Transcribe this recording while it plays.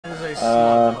is a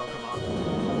slug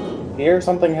Pokemon. Here,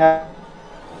 something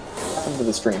happened to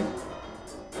the stream.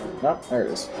 No, there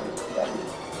it is. Okay.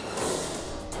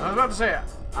 I was about to say,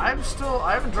 I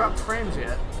haven't dropped frames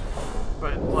yet,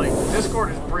 but like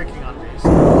Discord is breaking on me. So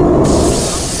I don't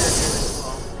hear it as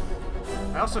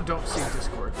well. I also don't see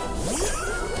Discord.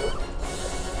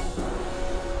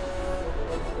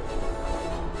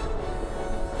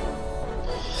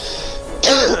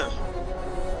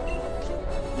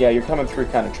 Yeah, you're coming through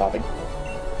kind of chopping.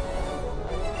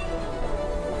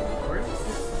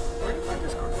 Where did my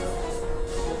Discord go?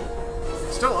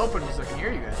 It's still open because I can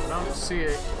hear you guys, but I don't see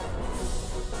it.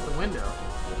 The window.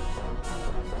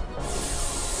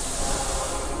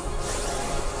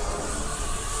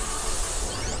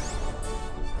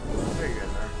 There you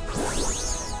guys are.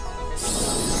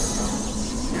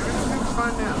 Yeah, everything's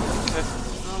fine now. Okay.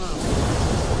 Oh no.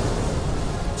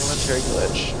 Momentary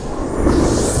glitch.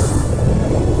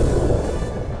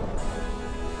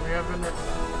 We have been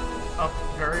up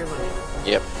very late.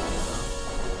 Yep.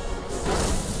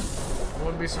 I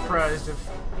wouldn't be surprised if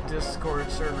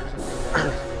Discord servers have been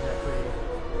exactly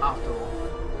optimal.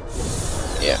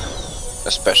 Yeah.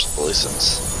 Especially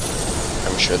since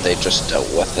I'm sure they just dealt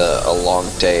with a long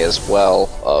day as well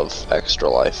of Extra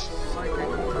Life. Psychic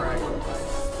Dragon type,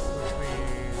 which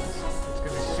means it's going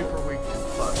to be super weak to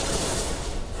bugs.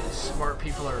 Smart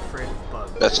people are afraid of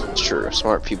bugs. That's true.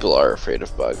 Smart people are afraid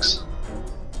of bugs.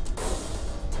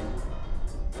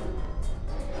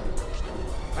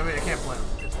 I mean, I can't blame them.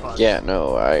 It's bugs. Yeah,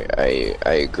 no, I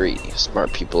agree.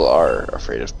 Smart people are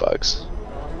afraid of bugs.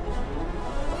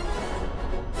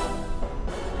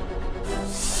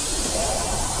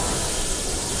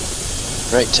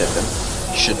 Right, Tiffin.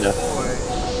 You should know. Boy.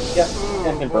 Yeah, Oh,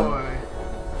 can confirm. boy.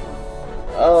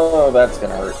 Oh, that's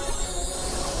gonna hurt.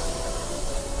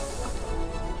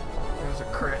 There's a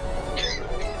crit.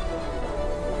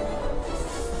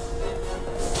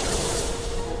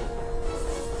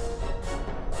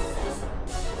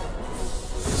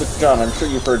 So, John, I'm sure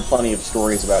you've heard plenty of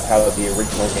stories about how the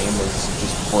original game was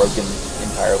just broken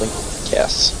entirely.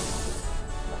 Yes.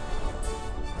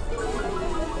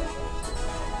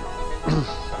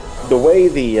 The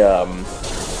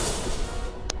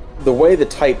way the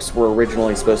types were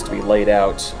originally supposed to be laid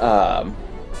out,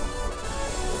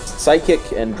 Psychic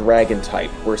and Dragon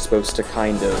type were supposed to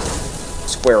kind of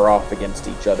square off against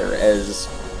each other as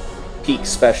peak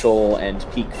special and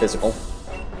peak physical.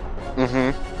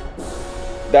 Mm-hmm.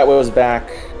 That was back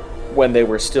when they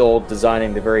were still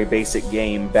designing the very basic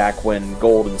game, back when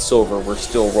Gold and Silver were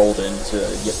still rolled into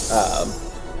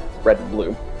Red and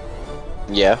Blue.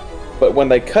 Yeah. But when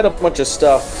they cut a bunch of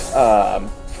stuff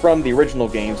from the original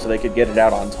game so they could get it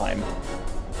out on time,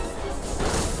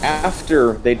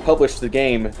 after they'd published the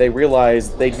game, they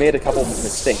realized they'd made a couple of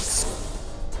mistakes.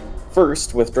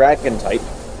 First, with Dragon-type,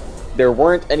 there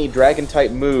weren't any Dragon-type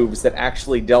moves that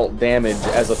actually dealt damage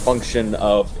as a function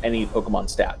of any Pokemon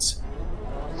stats.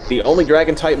 The only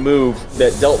Dragon-type move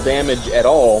that dealt damage at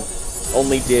all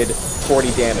only did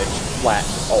 40 damage, flat,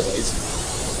 always.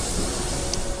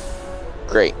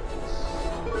 Great.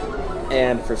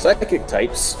 And for Psychic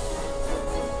types,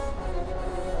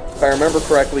 if I remember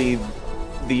correctly,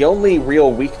 the only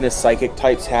real weakness Psychic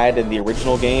types had in the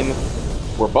original game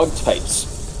were Bug types.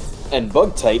 And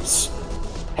Bug types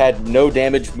had no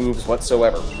damage moves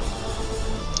whatsoever.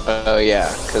 Oh yeah,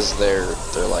 because they're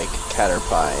like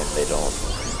Caterpie and they don't.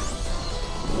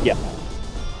 Yeah.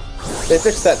 They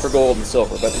fixed that for Gold and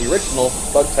Silver, but the original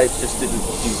Bug types just didn't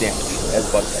do damage as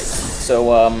Bug types.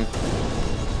 So,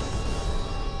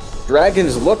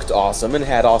 Dragons looked awesome and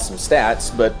had awesome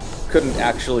stats, but couldn't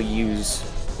actually use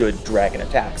good dragon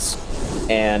attacks.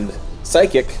 And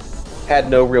Psychic had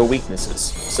no real weaknesses,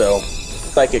 so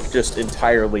Psychic just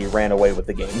entirely ran away with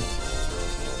the game.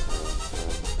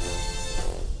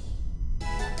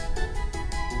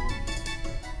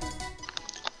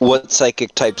 What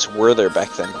psychic types were there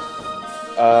back then?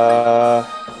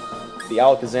 The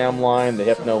Alakazam line, the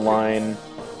Hypno line,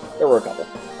 there were a couple.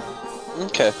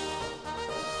 Okay.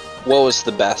 What was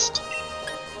the best?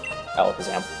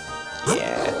 Alakazam.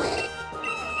 Yeah.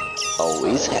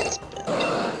 Always has been.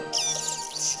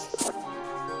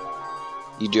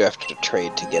 You do have to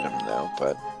trade to get him though,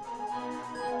 but...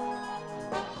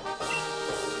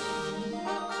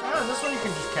 Ah, this one you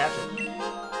can just catch it.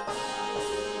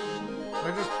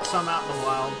 They're just some out in the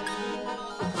wild.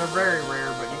 They're very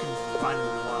rare, but you can find them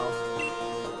in the wild.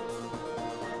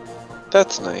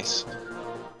 That's nice.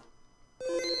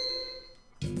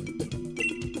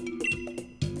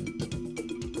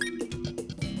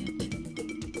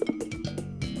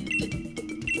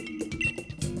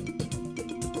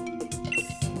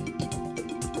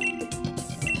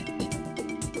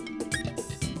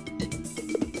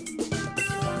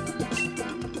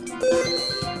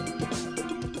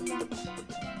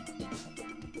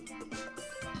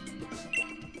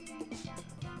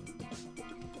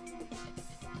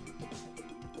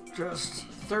 Just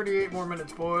 38 more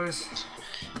minutes, boys.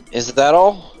 Is that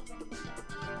all?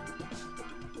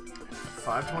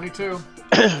 5:22.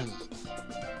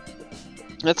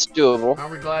 That's doable.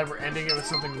 Aren't we glad we're ending it with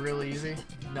something real easy?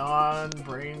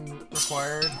 Non-brain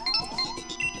required.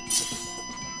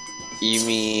 You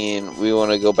mean we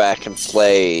want to go back and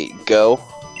play Go?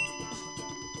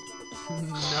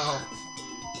 No.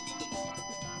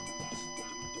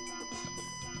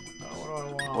 What do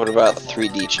I want? What about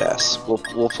 3D chess?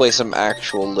 We'll play some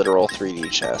actual literal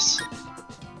 3D chess.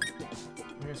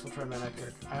 I guess we'll try Manic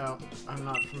Trick. I'm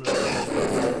not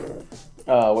familiar.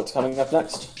 What's coming up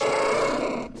next?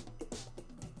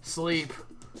 Sleep.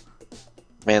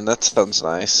 Man, that sounds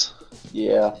nice.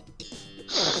 Yeah.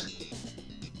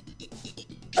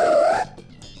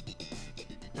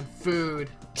 And food.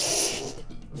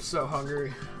 I'm so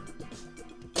hungry.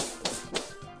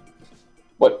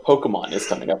 What Pokemon is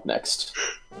coming up next?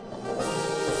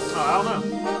 Oh, I don't know.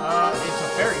 It's a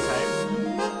fairy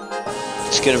type.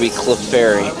 It's gonna be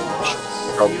Clefairy. I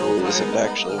want Probably steel isn't type.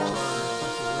 actually one.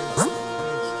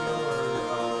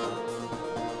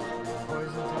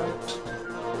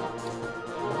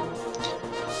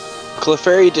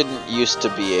 Clefairy didn't used to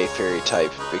be a fairy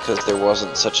type because there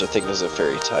wasn't such a thing as a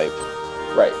fairy type.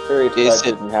 Right, Fairy type Is it-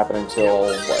 didn't happen until,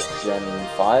 what, Gen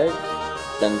 5?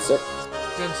 Gen 6?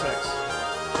 Gen 6.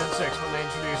 Gen 6 when they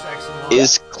introduced X and Y.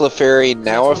 Is Clefairy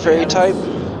now a fairy type?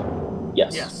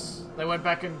 Yes. Yes. They went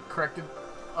back and corrected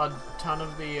a ton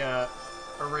of the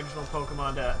original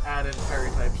Pokemon to add in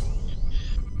fairy types.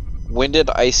 When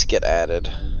did Ice get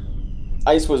added?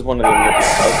 Ice was one of the original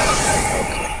types.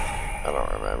 I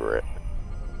don't remember it.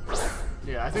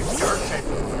 Yeah, I think Dark type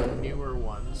was one of the newer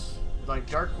ones. Like,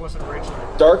 Dark wasn't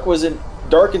originally...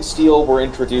 Dark and Steel were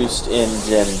introduced in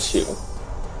Gen 2.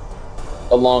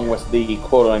 Along with the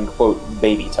quote-unquote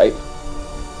baby type.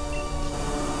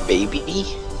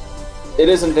 Baby? It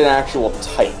isn't an actual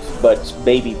type, but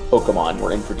baby Pokemon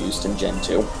were introduced in Gen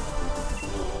 2.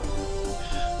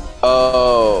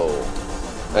 Oh.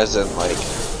 As in, like,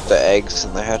 the eggs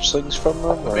and the hatchlings from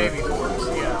them? Or? Baby forms,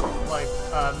 yeah. Like,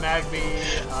 Magby,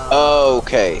 Oh,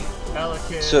 okay.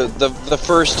 Elekid... So, the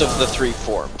first of the 3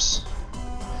 forms.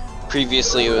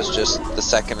 Previously, it was just the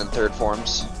second and third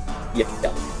forms. Yeah.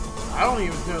 I don't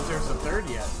even know if there's a third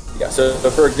yet. Yeah, so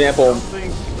for I example, don't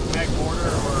think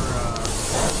Magmortar or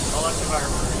Electivire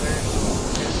were there in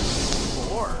Gen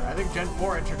 4. I think Gen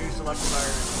 4 introduced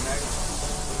Electivire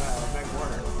and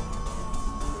Magmortar.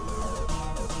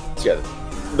 yeah,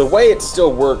 the way it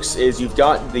still works is you've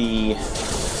got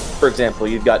for example,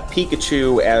 you've got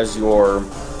Pikachu as your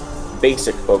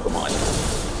basic Pokemon,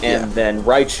 and then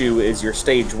Raichu is your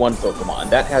Stage 1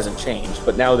 Pokemon. That hasn't changed,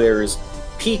 but now there's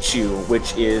Pichu,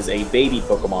 which is a baby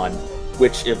Pokemon,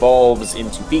 which evolves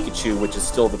into Pikachu, which is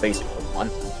still the basic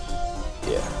Pokemon.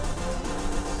 Yeah.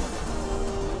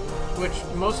 Which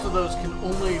most of those can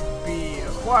only be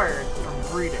acquired from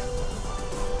breeding.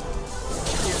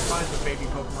 You can't find the baby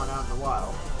Pokemon out in the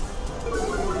wild.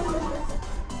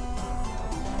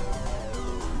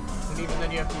 And even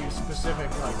then you have to use specific,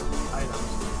 like,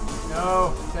 items.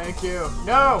 No, thank you.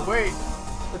 No, wait!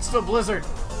 It's still Blizzard!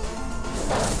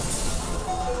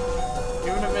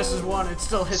 Even if it misses one, it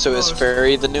still hits So is most.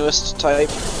 Fairy the newest type?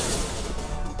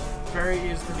 Fairy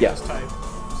is the newest type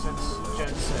since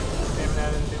Gen 6. They haven't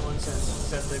added a new one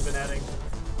since. Instead, they've been adding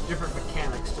different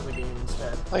mechanics to the game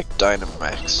instead. Like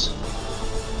Dynamax.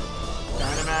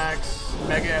 Dynamax,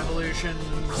 Mega Evolution,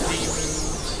 Z-Moves.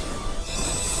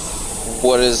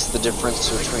 What is the difference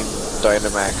between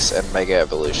Dynamax and Mega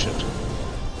Evolution?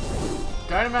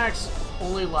 Dynamax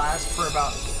only lasts for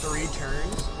about 3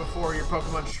 turns before your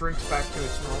Pokemon shrinks back to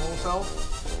its normal self.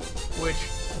 Which,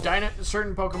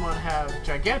 certain Pokemon have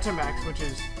Gigantamax, which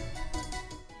is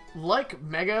like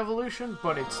Mega Evolution,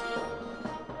 but it's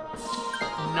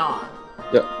not.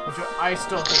 Yep. Which I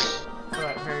still hate for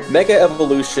that very reason. Mega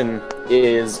Evolution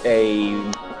is a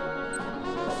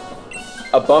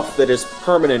buff that is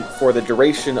permanent for the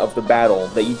duration of the battle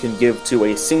that you can give to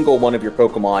a single one of your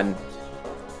Pokemon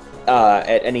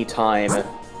at any time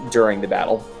during the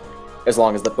battle, as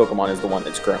long as the Pokemon is the one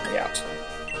that's currently out.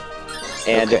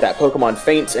 And if that Pokemon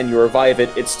faints and you revive it,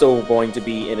 it's still going to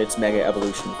be in its Mega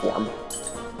Evolution form.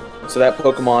 So that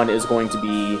Pokemon is going to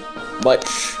be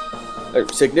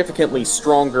significantly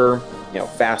stronger,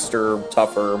 faster,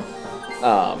 tougher,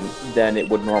 than it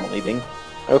would normally be.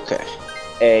 Okay.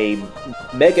 A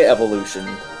Mega Evolution,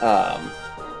 a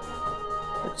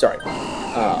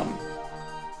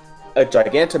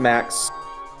Gigantamax,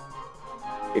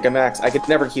 I could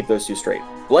never keep those two straight.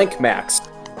 Blank Max.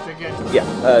 Gigantamax. Yeah,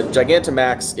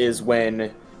 Gigantamax is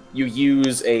when you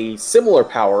use a similar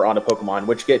power on a Pokemon,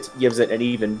 which gives it an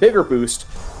even bigger boost,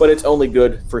 but it's only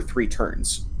good for 3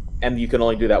 turns. And you can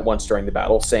only do that once during the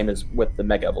battle, same as with the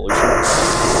Mega Evolution. You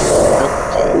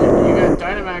got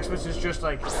Dynamax, which is just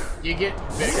like, you get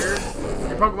bigger,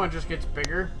 your Pokemon just gets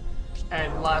bigger,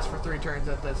 and lasts for 3 turns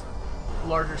at this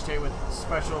larger state with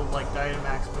special, like,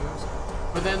 Dynamax moves.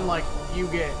 But then, like, you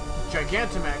get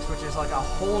Gigantamax, which is like a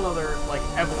whole other, like,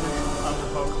 evolution of the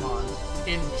Pokemon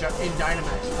in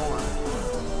Dynamax form.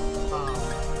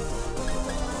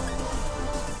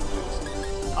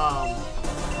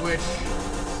 Which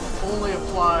only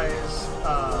applies,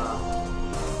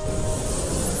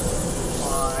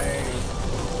 why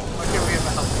can't we have a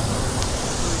healthy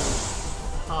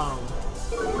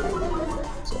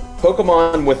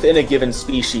Pokemon within a given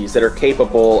species that are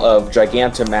capable of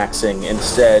Gigantamaxing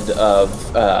instead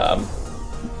of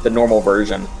the normal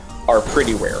version are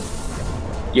pretty rare.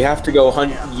 You have to go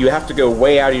hunt. You have to go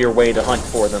way out of your way to hunt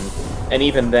for them, and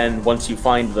even then, once you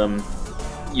find them,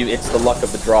 it's the luck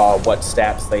of the draw, what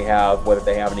stats they have, whether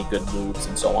they have any good moves,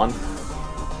 and so on.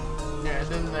 Yeah, and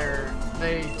then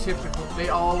they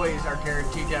always are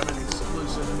guaranteed to have an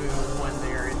exclusive move when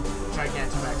they're in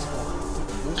Gigantamax form.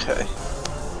 Okay.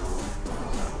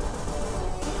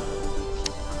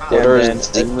 What are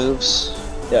Z moves?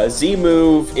 Yeah, Z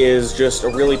move is just a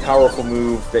really powerful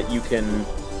move that you can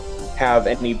have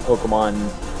any Pokemon.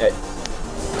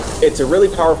 It's a really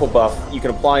powerful buff. You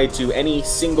can apply it to any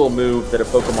single move that a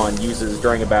Pokemon uses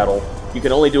during a battle. You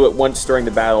can only do it once during the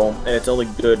battle, and it's only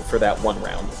good for that 1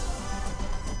 round.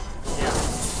 Yeah,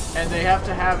 and they have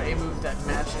to have a move that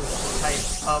matches the type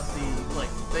of the, like,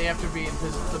 they have to be in,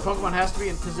 the Pokemon has to be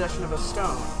in possession of a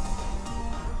stone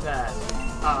that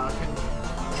can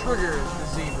trigger the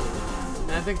Z move.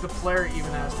 And I think the player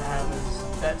even has to have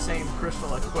that same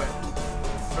crystal equipped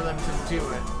for them to do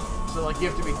it. So, like, you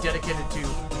have to be dedicated to,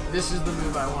 this is the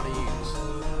move I want to use.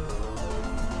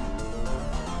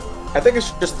 I think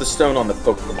it's just the stone on the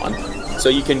Pokemon. So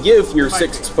you can give your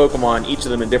 6 Pokemon, each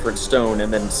of them a different stone,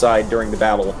 and then decide during the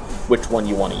battle which one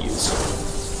you want to use.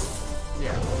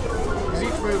 Yeah. Because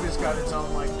each move has got its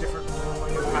own, like, different,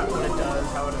 like, what it does,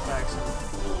 how it affects, and,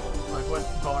 like, what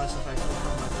bonus effects will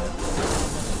come with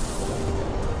it.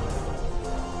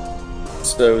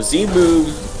 So Z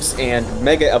moves and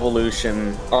Mega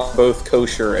Evolution are both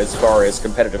kosher as far as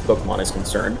competitive Pokemon is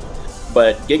concerned,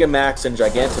 but Gigamax and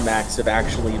Gigantamax have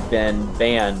actually been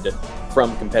banned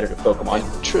from competitive Pokemon.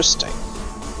 Interesting.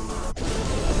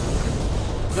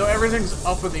 Though everything's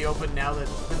up in the open now that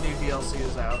the new DLC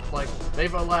is out. Like,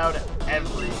 they've allowed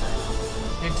everything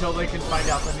until they can find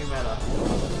out the new meta.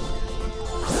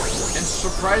 And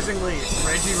surprisingly,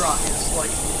 Regirock is,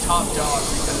 like, top dog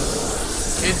because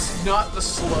it's not the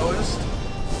slowest,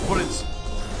 but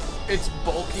it's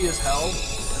bulky as hell.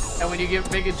 And when you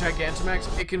make a Gigantamax,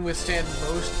 it can withstand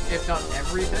most, if not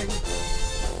everything,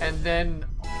 and then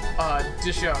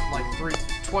dish out like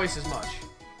twice as much.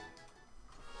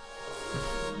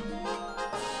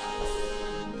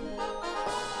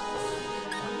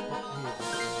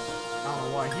 I don't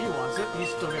know why he wants it. He's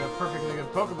still got a perfectly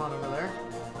good Pokemon over there.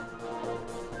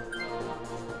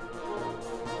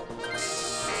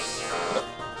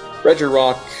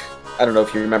 Regirock, I don't know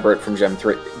if you remember it from Gen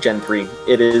 3.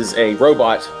 It is a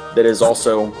robot that is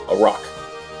also a rock.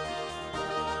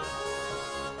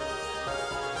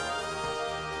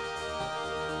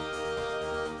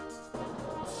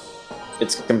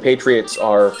 Its compatriots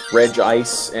are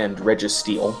Regice and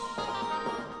Registeel.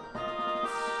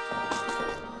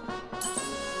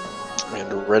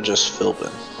 And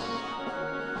Regisfilbin.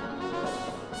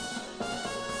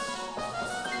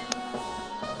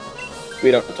 We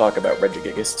don't talk about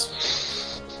Regigigas.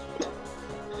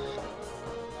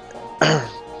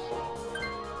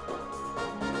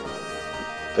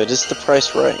 But is the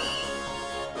price right?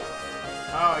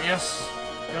 Oh, yes.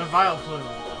 Got a Vileplume.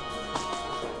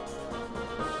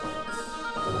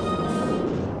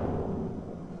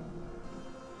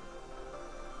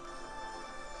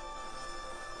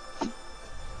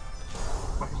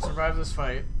 If I can survive this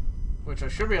fight, which I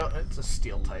should be able... It's a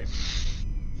Steel type.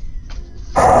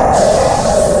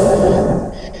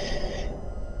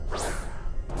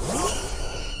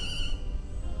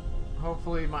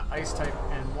 Hopefully my Ice type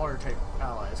and Water type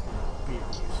allies can be of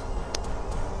use.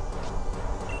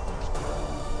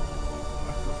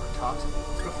 Let's go for Toxic.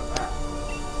 Let's go for that.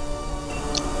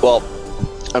 Well,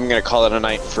 I'm gonna call it a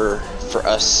night for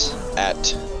us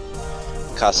at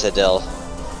Casa del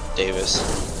Davis.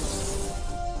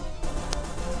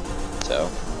 So.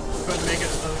 Couldn't make it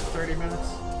another 30 minutes?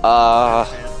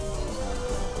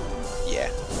 Yeah.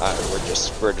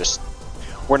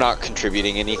 We're not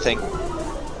contributing anything.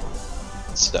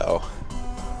 So,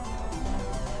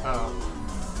 Oh.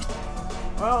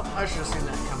 Well, I should have seen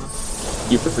that coming.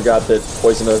 You forgot that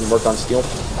poison doesn't work on steel?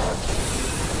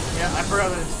 Yeah, I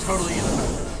forgot that it's totally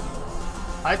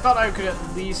ineffective. I thought I could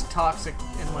at least toxic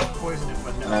and like poison it,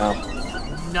 but no. No.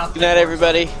 Nothing. good night, works.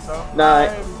 everybody. So Night.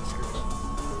 I'm screwed.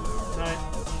 Night.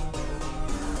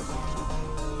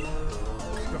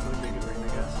 Let's go for the big ring, I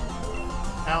guess.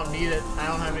 I don't need it. I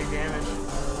don't have any damage.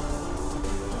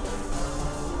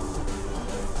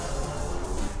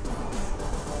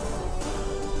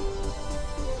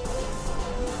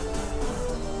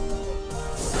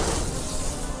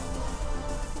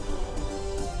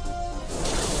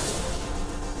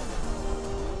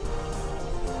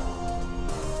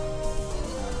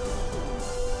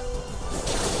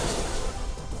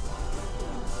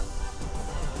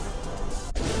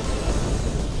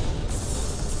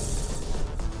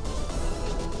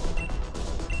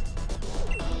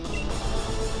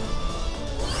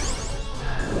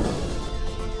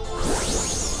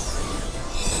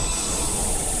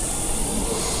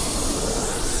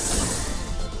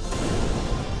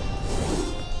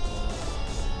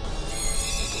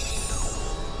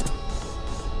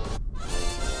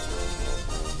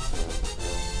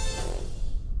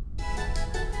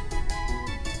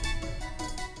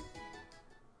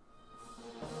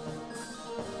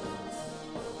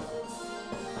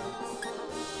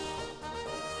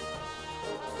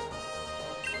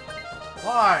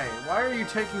 Why? Why are you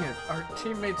taking it? Our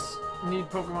teammates need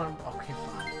Pokemon. Okay,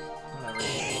 fine.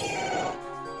 Whatever.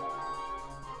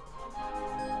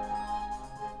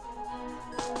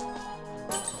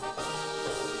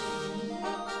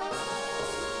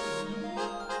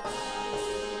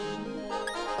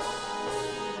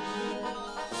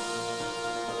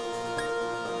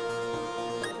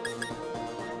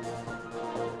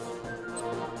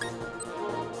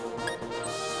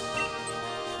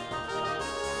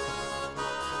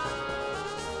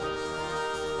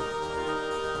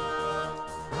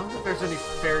 I don't think there's any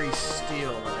fairy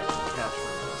steel that I can catch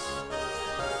from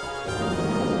this.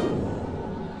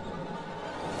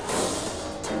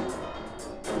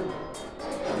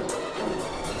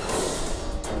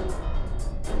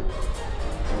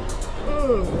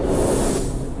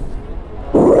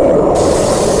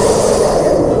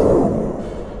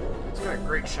 It's got a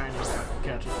great shine if I can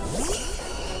catch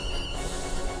it.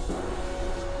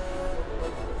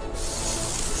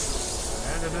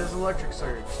 And it is electric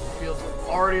surge. The field's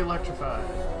already electrified.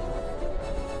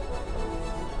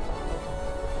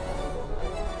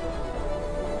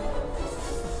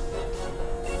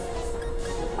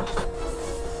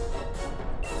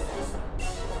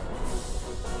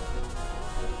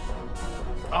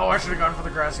 Oh, I should have gone for the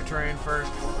grassy terrain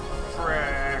first.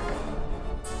 Frick.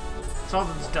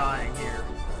 Something's dying here.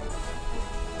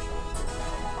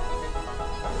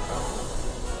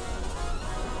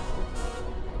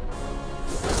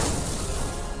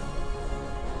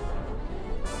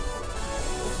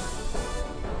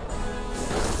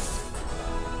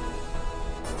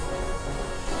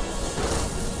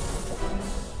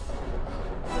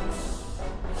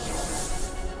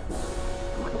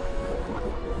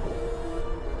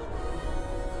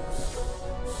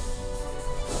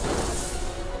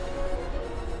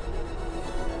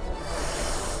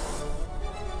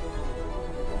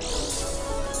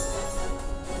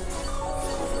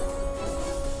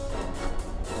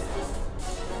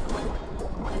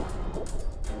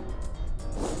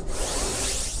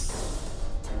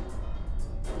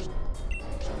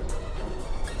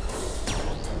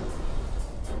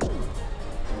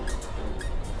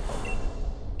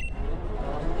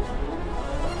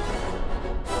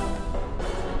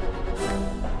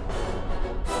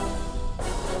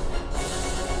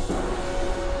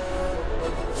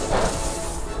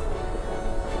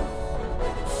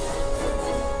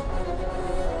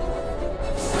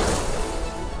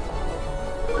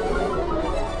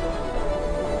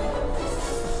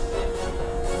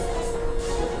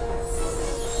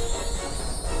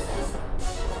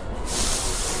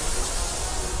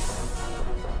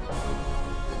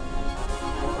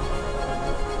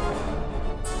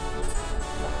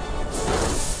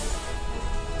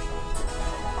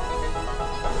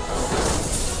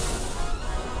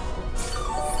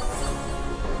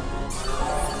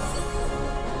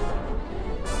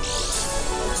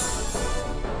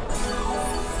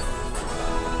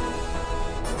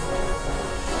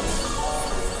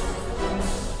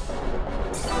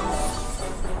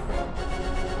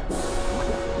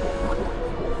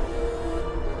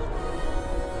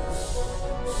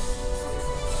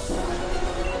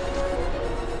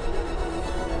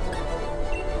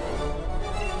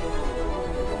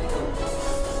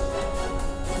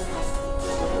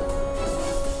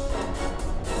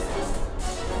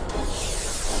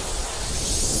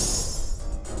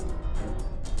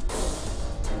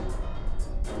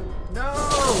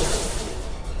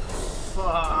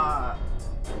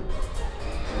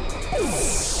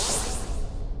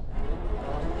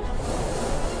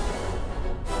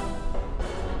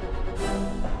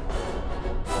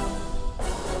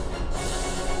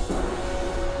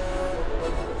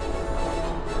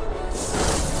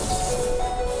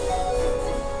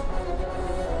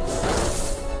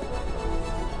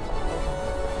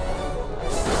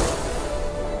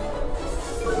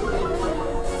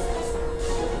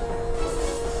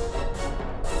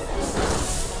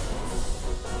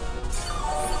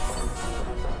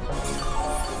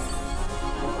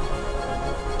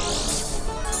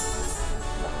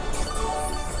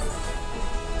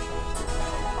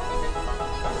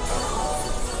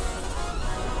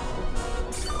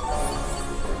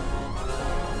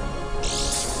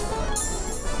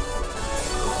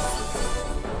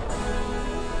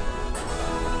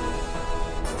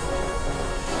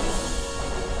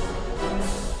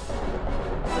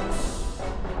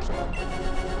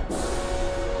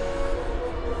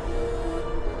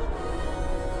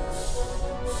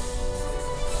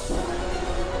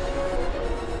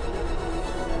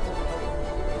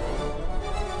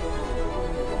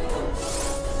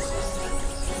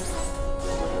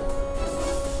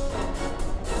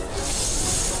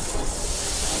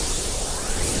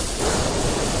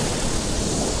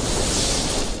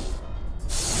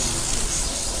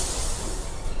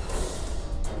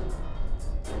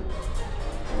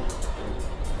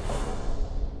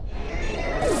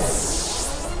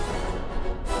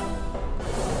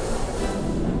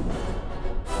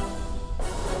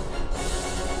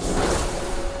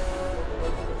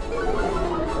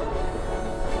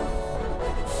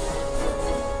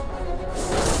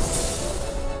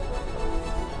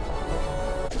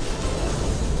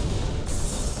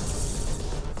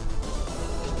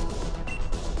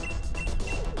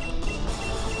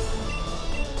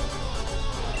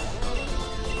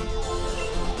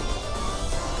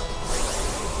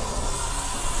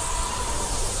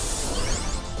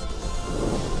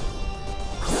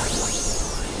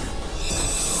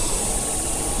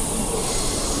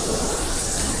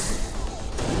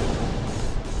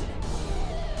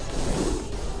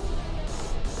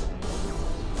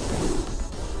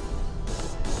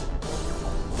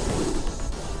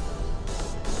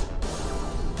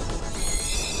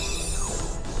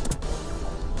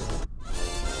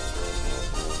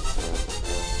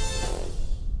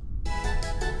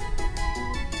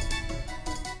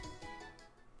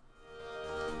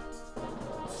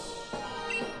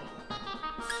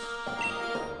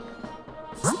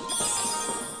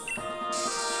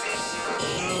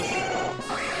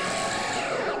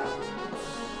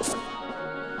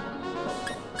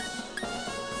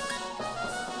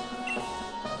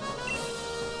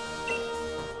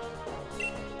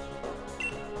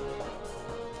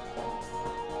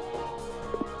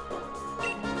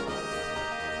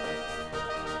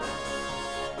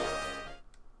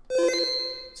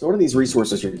 So what are these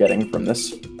resources you're getting from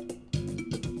this?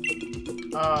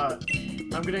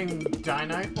 I'm getting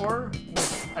Dynite ore,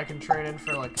 which I can trade in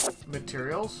for, like,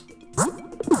 materials. Let me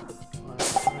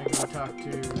go talk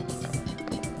to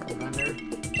the vendor.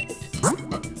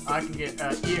 I can get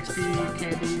EXP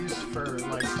candies for,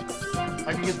 like,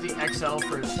 I can get the XL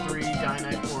for 3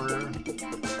 Dynite ore,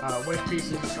 wish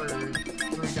pieces for 3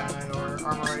 Dynite ore,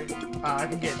 Armorite. I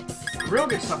can get, real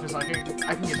good stuff is, like,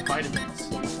 I can get vitamins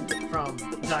from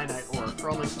Dynite ore for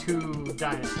only 2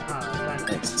 Dynites.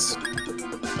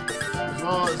 As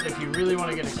well as, if you really want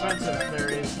to get expensive, there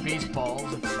is Beast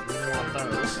Balls, if you really want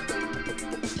those.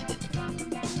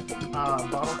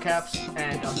 Bottle caps,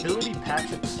 and ability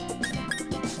patches.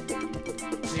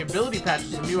 The ability patch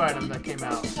is a new item that came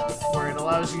out, where it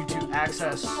allows you to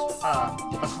access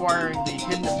acquiring the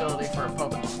hidden ability for a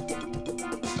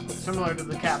Pokemon. Similar to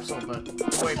the capsule, but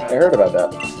way better. I heard about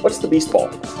that. What's the Beast Ball?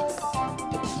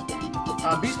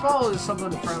 Beast Ball is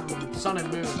something from Sun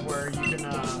and Moon, where you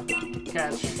can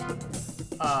catch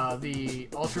the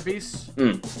Ultra Beasts.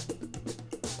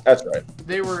 That's right.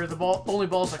 They were the only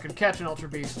balls that could catch an Ultra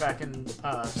Beast back in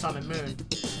Sun and Moon.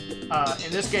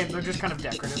 In this game, they're just kind of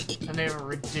decorative, and they have a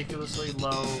ridiculously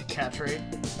low catch rate.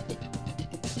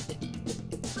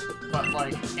 But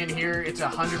like in here, it's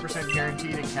 100%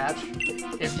 guaranteed to catch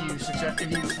if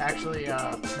you actually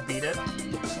beat it.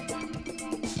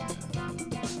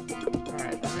 All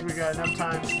right, I think we got enough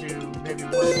time to do maybe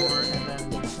one more, and then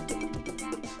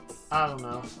I don't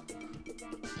know.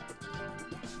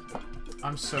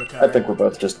 I'm so tired. I think we're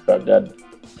both just about dead.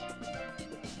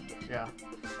 Yeah.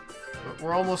 But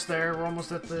we're almost there. We're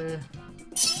almost at the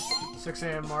 6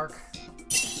 a.m. mark.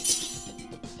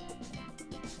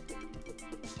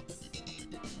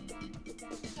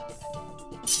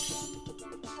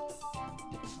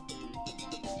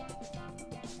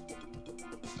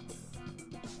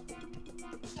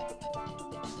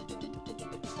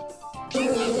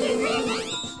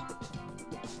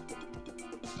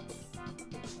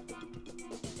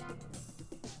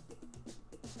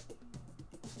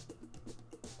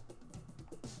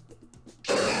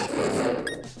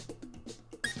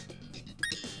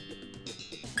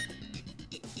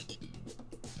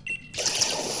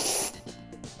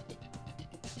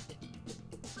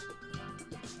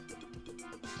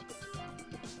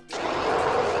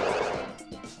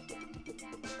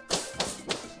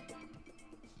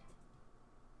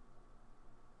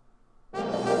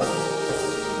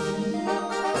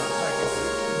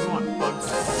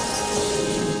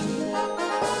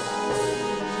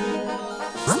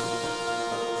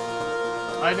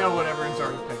 I know what everyone's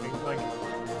already picking. Like,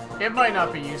 it might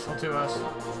not be useful to us,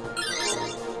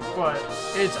 but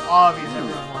it's obvious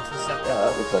everyone wants the Sceptile. Yeah,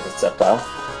 that looks like a Sceptile.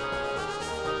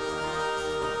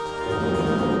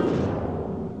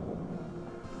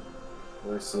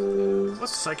 Versus... What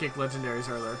psychic legendaries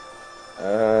are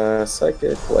there?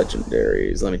 Psychic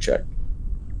legendaries. Let me check.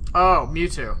 Oh,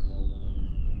 Mewtwo.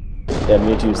 Yeah,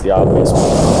 Mewtwo's the obvious one.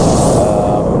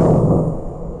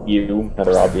 Mew,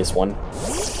 another obvious one.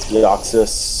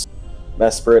 Deoxys,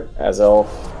 Mesprit, Azelf,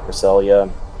 Cresselia,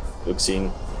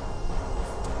 Uxine.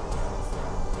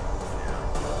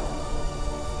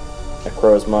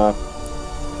 Necrozma,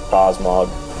 Cosmog.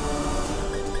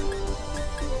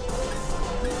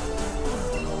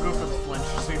 I'll go for the flinch.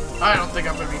 See, I don't think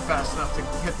I'm going to be fast enough to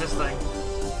hit this thing.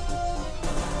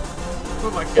 Who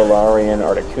am I kidding? Galarian,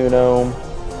 Articuno,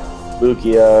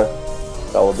 Lugia,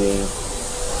 Celebi.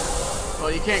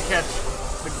 Well, you can't catch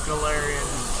the Galarian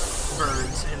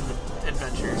birds in the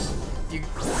adventures. You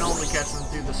can only catch them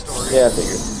through the story. Yeah, I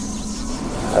figured.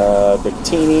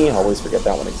 Victini, always forget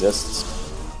that one exists.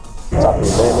 Tapu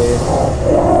Lele.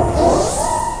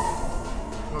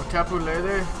 Oh, Tapu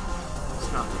Lele?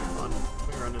 It's not very fun.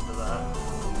 We run into that.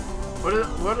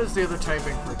 What is the other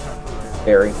typing for Tapu Lele?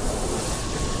 Harry.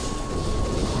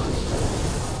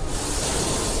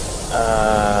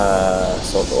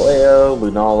 Solgaleo,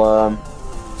 Lunala.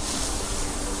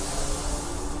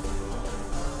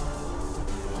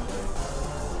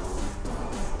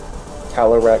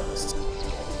 Calyrex.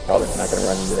 Probably not going to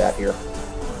run into that here.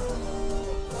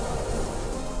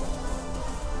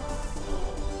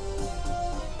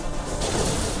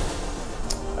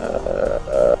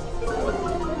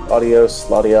 Latios,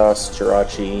 Latios,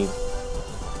 Jirachi.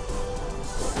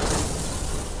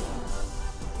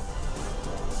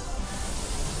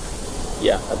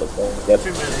 Yeah, that looks like yep.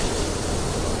 Too many.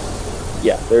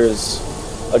 Yeah, there's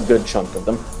a good chunk of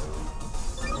them.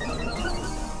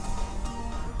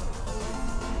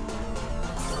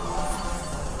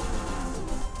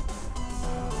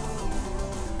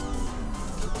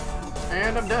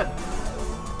 And I'm dead.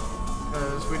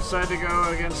 Because We decided to go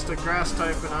against a grass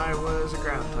type, and I was a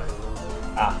ground type.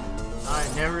 Ah.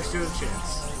 I never stood a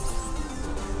chance.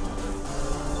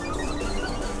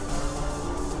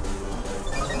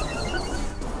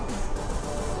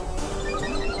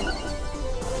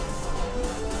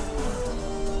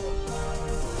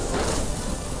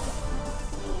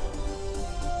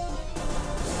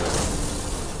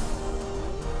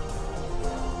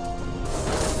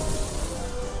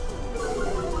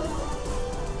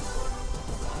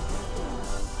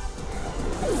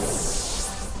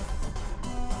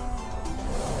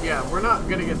 Yeah, we're not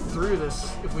gonna get through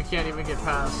this if we can't even get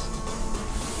past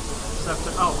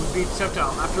Sceptile. Oh, we beat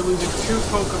Sceptile after losing 2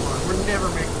 Pokemon. We're never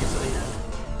making it to the end.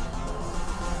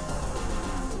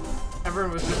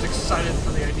 Everyone was just excited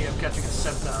for the idea of catching a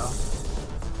Sceptile.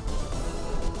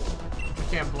 Which I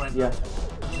can't blame them.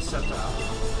 It's a Sceptile.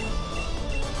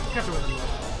 Catch it with them.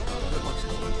 Good luck,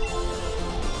 Susan.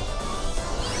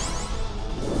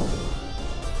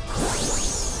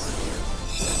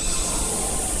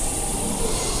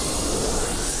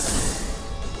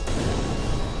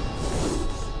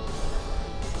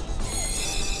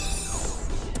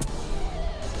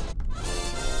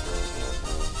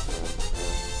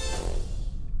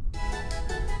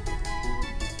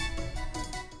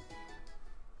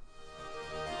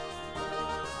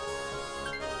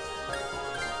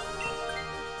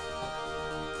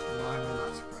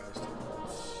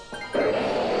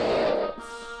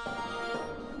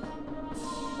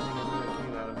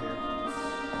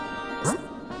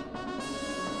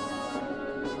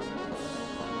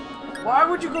 Why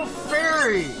would you go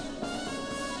fairy?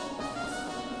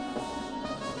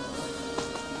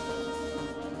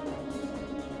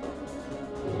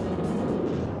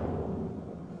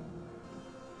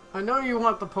 I know you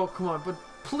want the Pokemon, but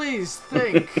please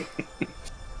think.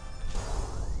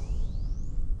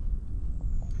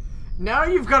 Now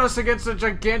you've got us against a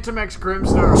Gigantamax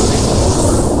Grimmsnarl.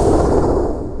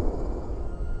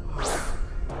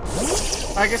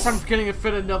 I guess I'm gonna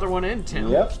fit another one in, Tim.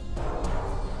 Yep.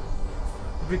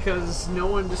 Because no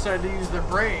one decided to use their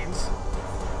brains.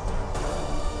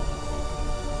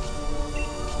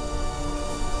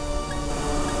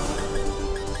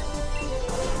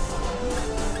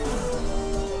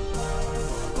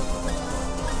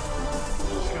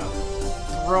 Just gonna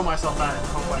throw myself at it and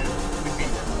hope we beat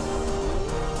it.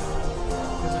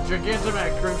 Because a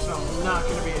Gigantamax Grimmsnarl is not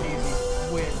going to be an easy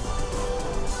win.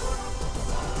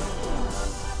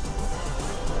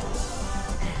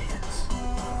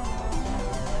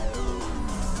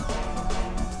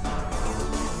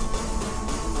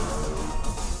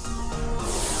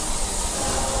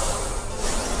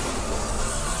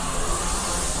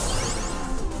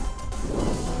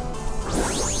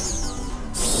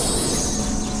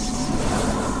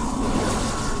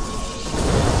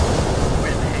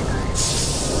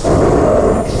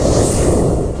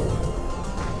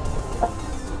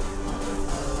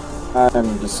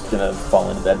 I'm just gonna fall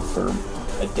into bed for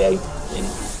a day in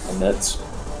 10 minutes.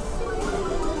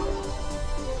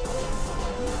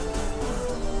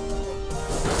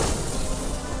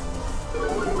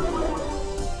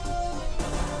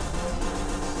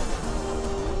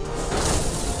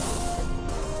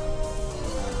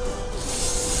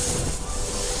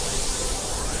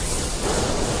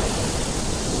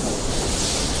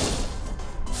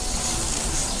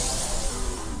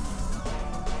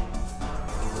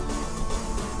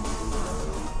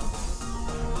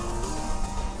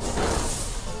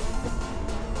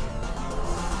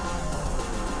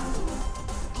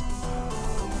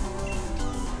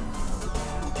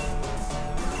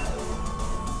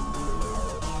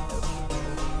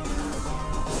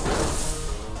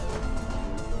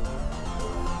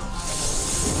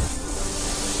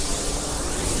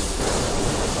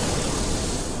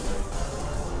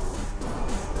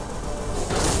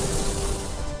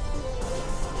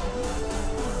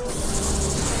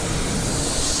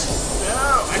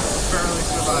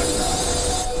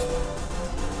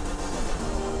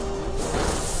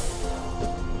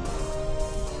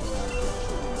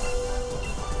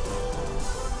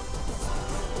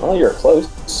 Well, you're close.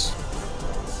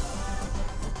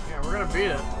 Yeah, we're gonna beat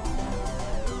it.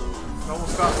 It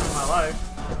almost cost me my life.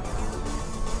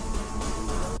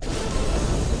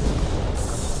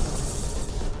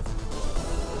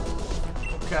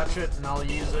 We'll catch it and I'll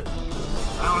use it.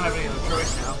 I don't have any other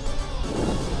choice now.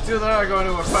 It's either that or I go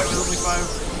into a fight with only 5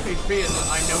 HP and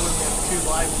I know we have 2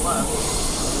 lives left.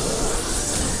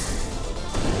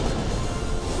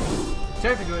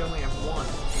 Technically I only have 1.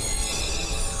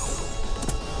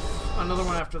 Another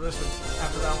one after this,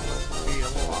 after that one would be a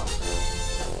loss.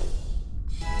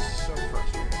 So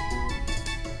frustrating.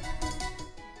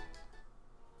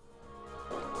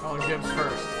 Calling dibs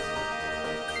first.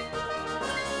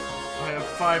 I have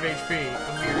 5 HP,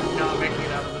 and we are not making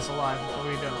it out of this alive if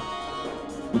we don't.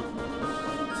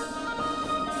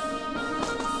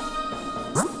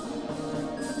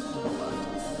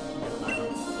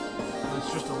 It's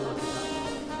just a look at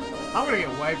time. I'm gonna get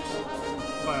wiped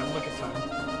by a look at time.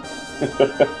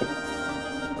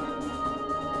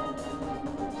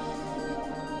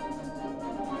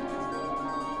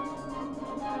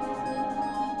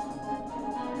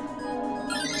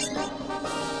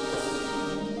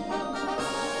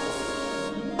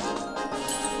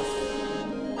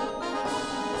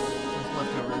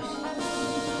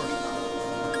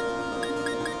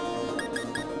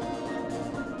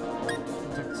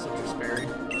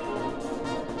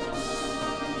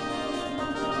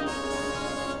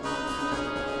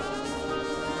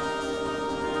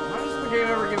 Game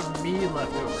ever gives me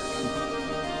leftovers.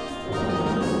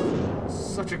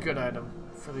 Such a good item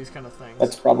for these kind of things.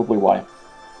 That's probably why.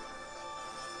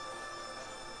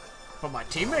 But my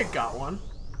teammate got one.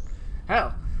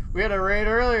 Hell, we had a raid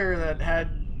earlier that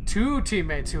had 2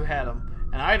 teammates who had them,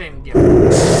 and I didn't get one.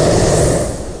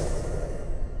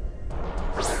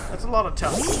 That's a lot of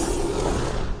telling.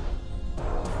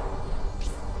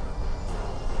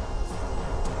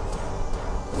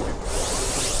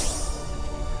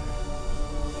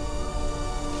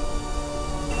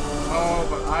 Oh,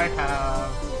 but I have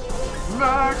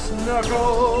Max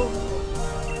Knuckle.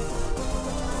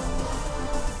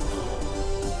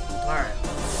 Alright,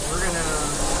 we're gonna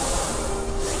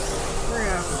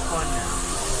have some fun now.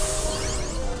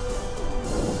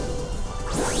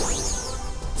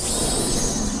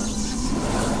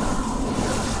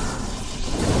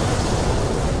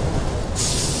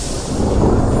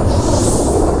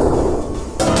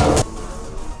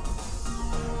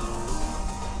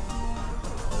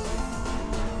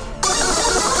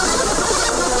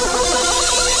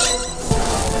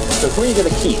 So who are you going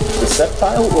to keep? The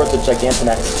Sceptile or the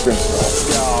Gigantamax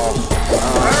Grimstone?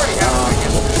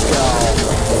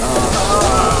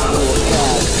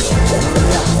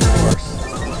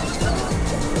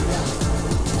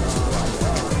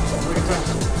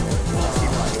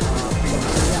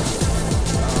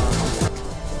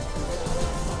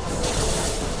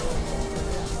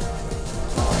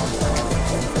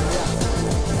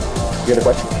 You got a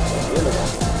question?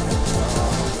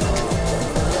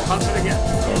 Punch it again.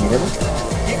 Can you hear me?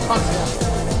 Keep punching.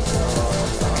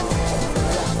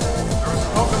 There was a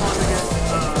Pokemon to get,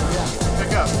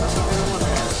 pick up. That's what they want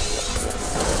there.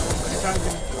 Anytime you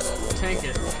can tank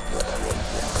it.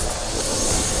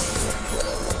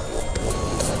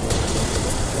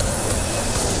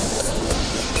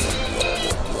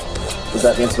 Does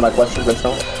that answer my question,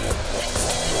 Grimstone?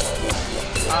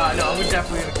 No, I'm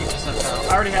definitely gonna keep the Sceptile.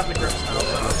 I already have the Grimstone,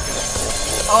 so I'm good.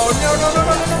 Oh, no, no, no,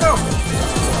 no, no, no, no!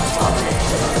 All the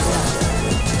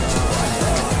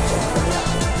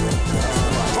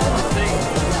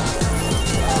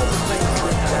things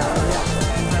like that.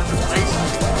 That's nice.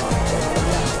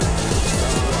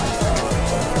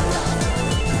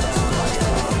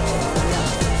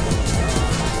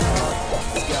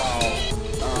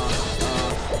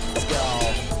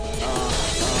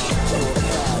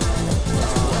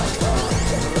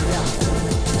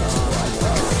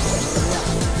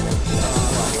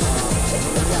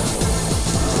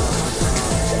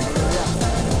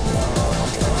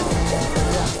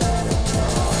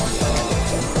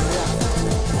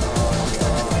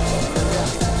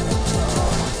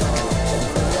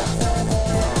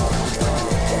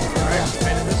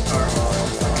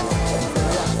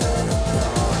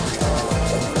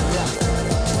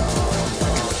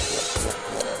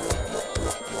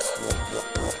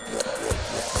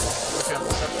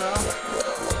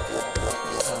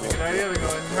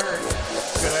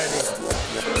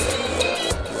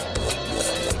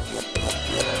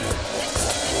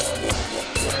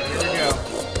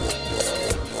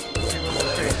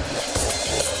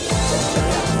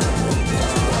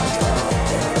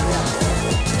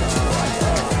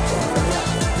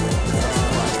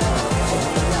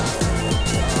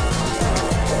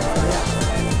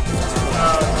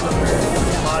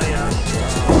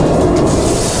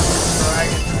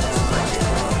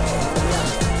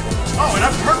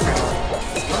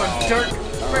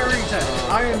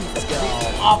 I am the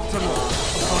optimal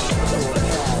opponent for this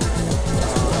thing.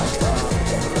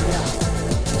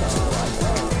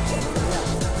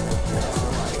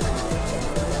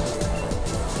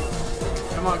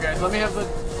 Come on, guys. Let me have the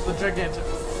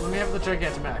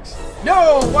Gigantamax.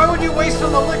 No! Why would you waste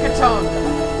on the Lickitung?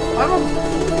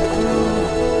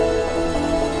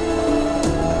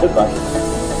 Goodbye.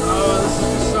 Oh, this is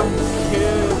just some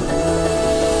kid.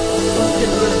 Some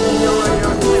kid with no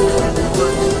idea.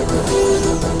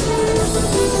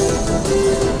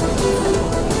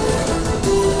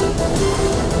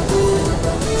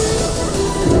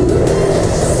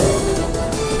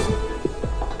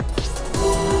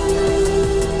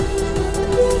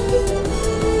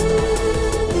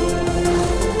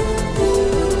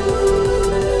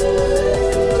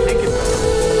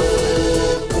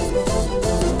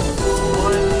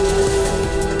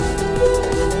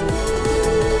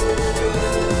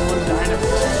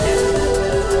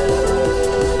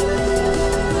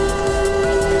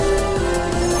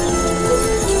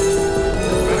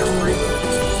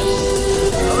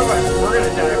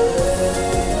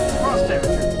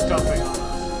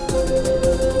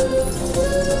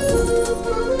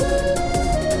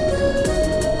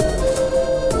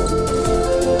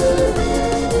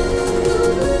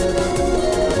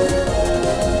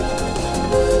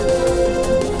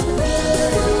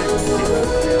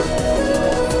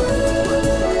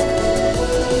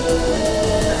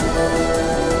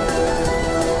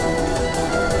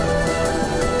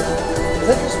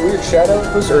 that just weird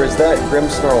shadows, or is that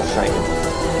Grimmsnarl shiny? No,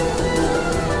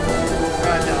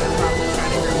 it's not the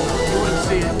shiny Grimmsnarl. You wouldn't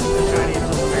see it, the shiny,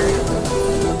 until the very end.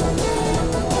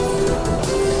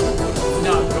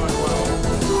 Not going well.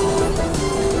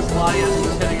 This Latias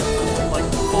keeps hitting him like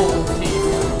full team.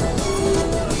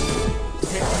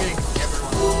 Hitting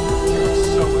everyone. Doing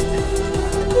so much damage.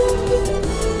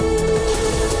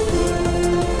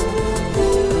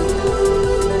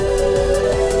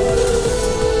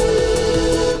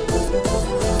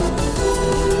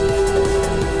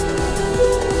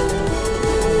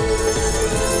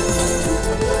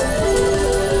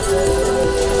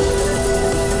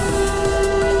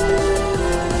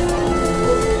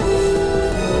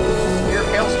 Your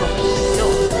hailstorm is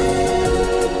killing.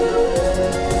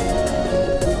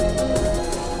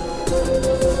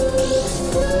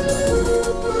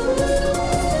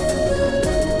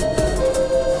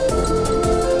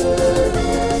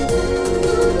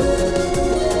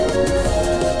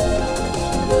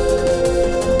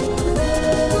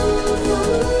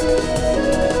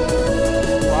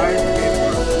 Why is the game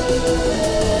broken?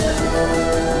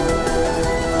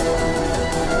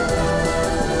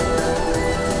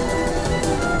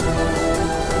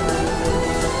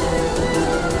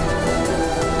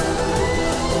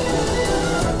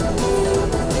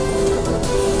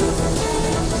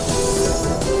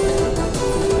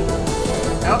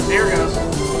 Oh, there it goes.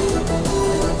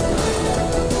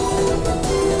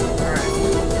 Alright.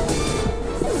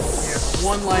 We have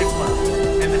one life left.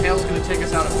 And the hail's gonna take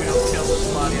us out if we don't kill this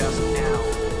Latias now.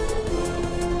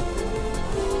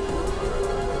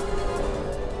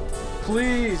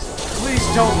 Please, please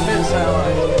don't miss,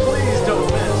 allies. Please don't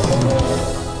miss.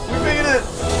 We made it!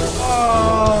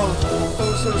 Oh, that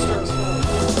was so stressful.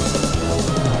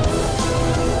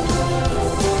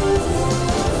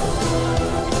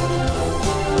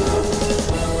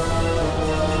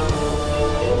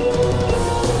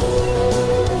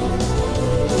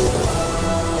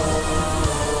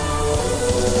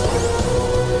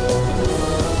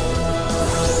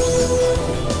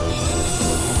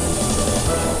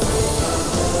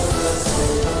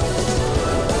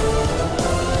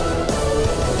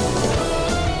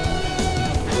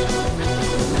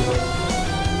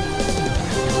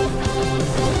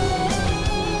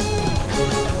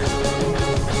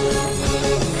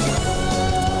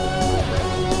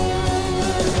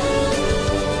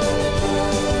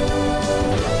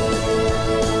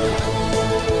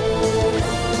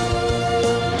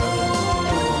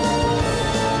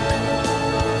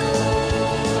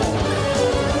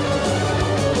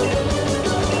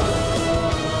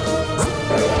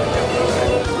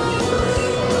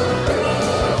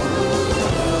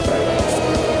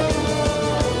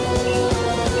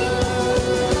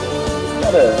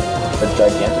 Is that a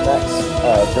Gigantamax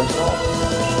Grimmsnarl?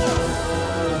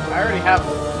 I already have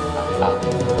one.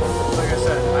 Like I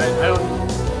said,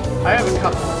 I have a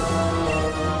couple.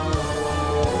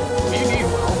 If you need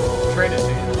one, I'll trade it to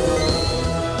you.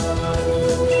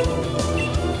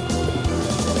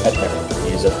 I'd never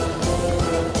use it.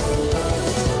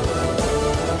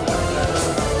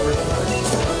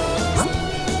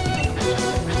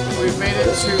 We've made it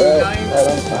to Right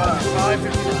on time.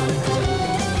 5:59.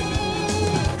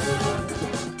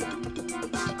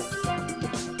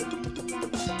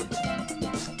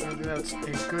 Maybe that's a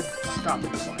good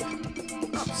stopping point.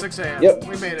 Oh, 6 a.m. Yep.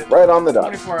 We made it. Right on the dot.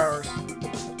 24 hours.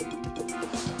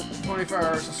 24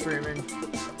 hours of streaming.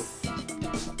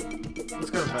 Let's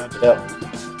go to bed. Yep.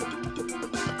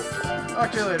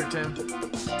 Talk to you later, Tim.